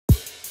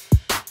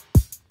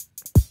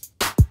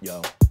Yo,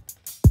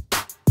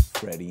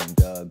 Freddy and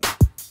Doug,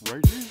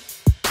 Right here.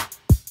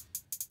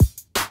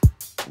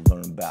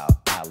 learn about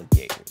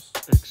alligators.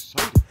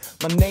 Exciting.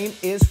 My name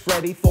is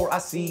Freddy, for I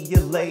see you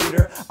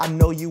later. I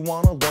know you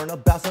wanna learn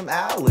about some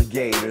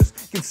alligators.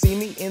 Can see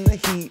me in the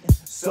heat,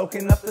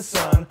 soaking up the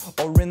sun,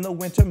 or in the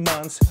winter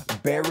months,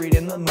 buried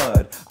in the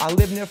mud. I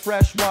live near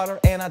fresh water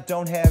and I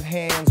don't have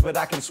hands, but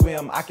I can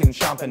swim, I can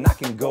chomp, and I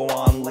can go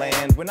on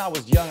land. When I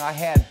was young I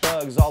had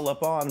bugs all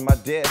up on my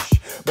dish,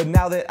 but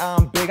now that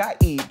I'm big I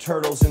eat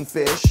turtles and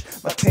fish.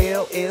 My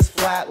tail is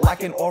flat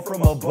like an oar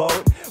from a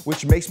boat,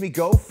 which makes me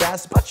go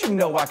fast, but you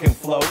know I can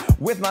float.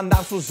 With my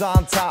nostrils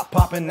on top,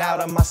 popping out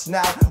of my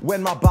snout.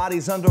 When my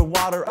body's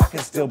underwater, I can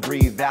still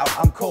breathe out.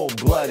 I'm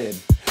cold-blooded,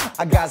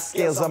 I got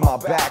scales on my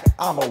back,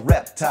 I'm a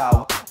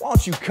reptile. Why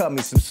don't you cut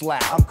me some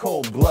slack? I'm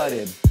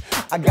cold-blooded,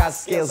 I got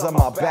scales on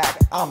my back,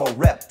 I'm a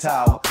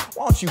reptile.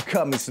 Why don't you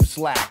cut me some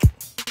slack?